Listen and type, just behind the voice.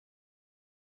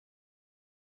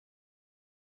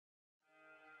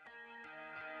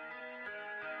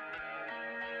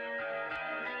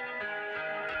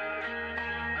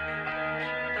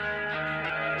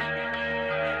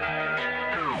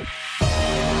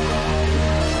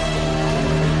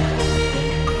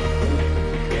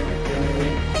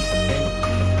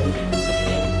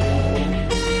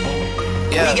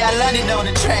We got London on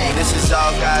the track. This is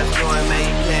all God's doing, man,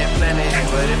 you can't plan it.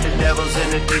 But if the devil's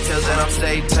in the details, then I'm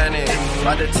stay turning.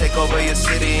 About to take over your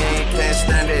city and you can't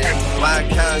stand it. My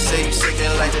account say you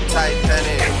sickin' like the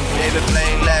Titanic. David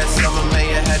Blaine last summer, man,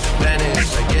 you had to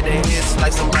vanish. I get the hits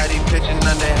like somebody pitching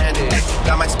underhanded.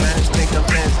 Got my Spanish thing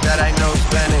convinced that I know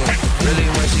Spanish.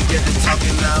 Really, when she get to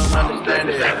talking, I don't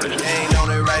understand it. Ain't on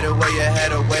it right away, you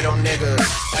had to wait on niggas.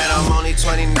 And I'm only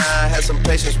 29, had some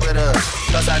patience with her.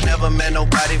 Plus I never met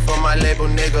nobody from my label,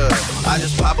 nigga. I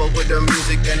just pop up with the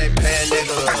music and they pay a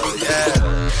nigga,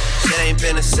 yeah. Shit ain't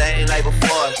been the same like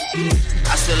before.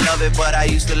 I still love it, but I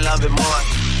used to love it more.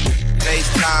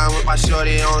 FaceTime with my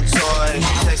shorty on tour.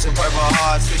 She texting purple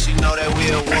hearts cause she know that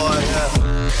we a war,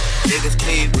 yeah. Niggas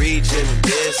keep reaching and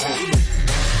dissing.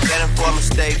 Getting for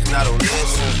mistakes, not on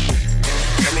listen.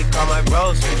 Let me call my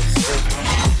bros for this.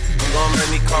 You gon' let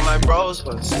me call my bros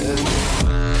for this.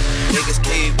 Niggas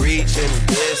keep reaching and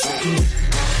dissing.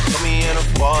 Put me in a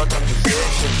fault up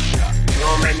position. You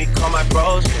gon' make me call my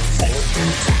bros for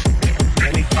this.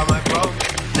 Let me call my bros.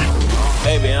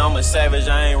 Baby, I'm a savage,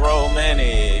 I ain't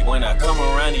romantic. When I come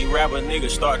around, these rapper niggas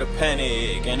start to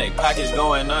panic. And they pockets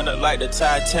going under like the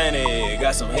Titanic.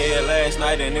 Got some head last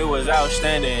night and it was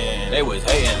outstanding. They was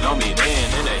hating on me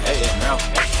then, and they hating now.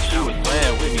 She was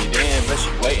playing with me then, but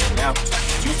she waiting now.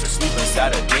 Used to sleep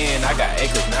inside a den, I got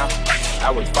acres now.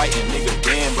 I was fighting niggas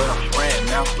then, but I'm spraying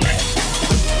now.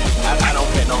 I don't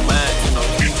pay no mind to no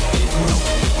cheap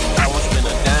bitch. I won't spend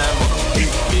a dime on a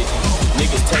cheap bitch.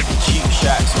 Niggas taking cheap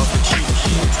shots on the cheap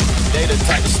shit. They the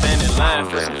type to stand in line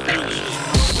for some free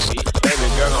shit. Baby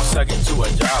girl gon' suck it to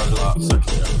her jaws lock.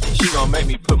 She gon' make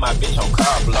me put my bitch on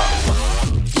car block.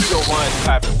 We the ones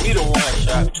poppin', we the ones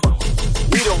shopping.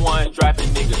 We the ones dropping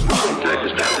niggas come.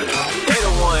 They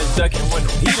the ones ducking when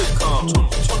the heaters come.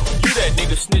 You that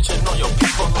nigga snitching on your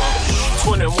people, huh?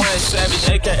 21 Savage,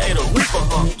 aka the Reaper,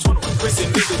 huh? Prissy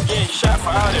niggas getting shot for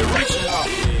all that reaching, huh?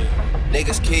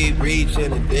 Niggas keep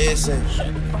reaching and dissing.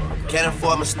 Can't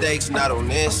afford mistakes, not on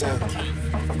this end.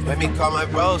 Make me call my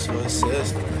bros for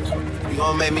assistance. You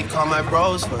gon' make me call my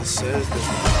bros for assistance.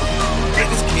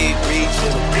 Niggas keep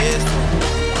reaching and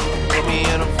dissing. Put me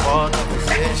in a fault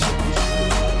position.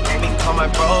 Make me call my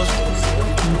bros for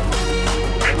assistance.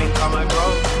 Make me call my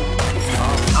bros.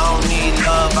 I don't need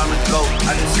love, I'm the GOAT.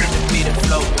 I just hit the beat and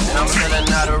float. And I'm selling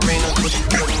out arenas, what you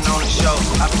putting on the show.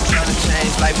 I've been trying to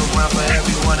change life around for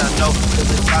everyone I know.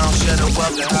 Cause if I don't share the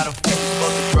wealth, then how the fuck you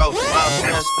supposed to grow? Miles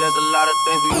stress, there's a lot of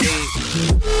things we need.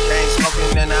 Chain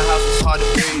smoking in the house, it's hard to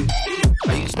breathe.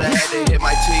 I used to have to hit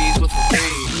my T's with the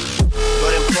breeze. Go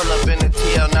then pull up in the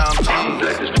TL, now I'm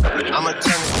cheese. I'ma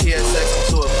turn this TSX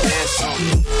into a pencil.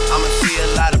 I'ma see a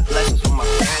lot of blessings from my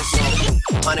pencil.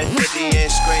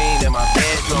 150-inch screen in my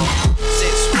bedroom.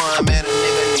 6'1", man, a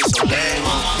nigga needs some game.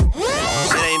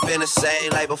 Shit ain't been the same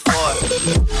like before.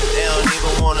 They don't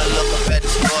even wanna look up at the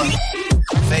score.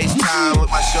 FaceTime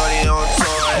with my shorty on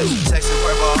tour. She texting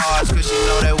purple hearts cause she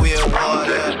know that we a war,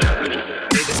 yeah.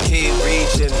 Niggas keep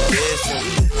reaching and dissing.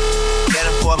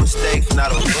 Getting for mistakes,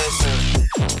 not on listen.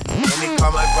 Let me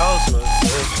call my bros for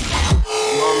assistance.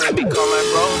 You gon' let me call my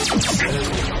bros for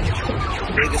assistance.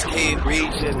 Niggas keep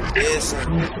reaching and dissing.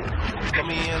 Put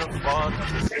me in a fault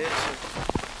position.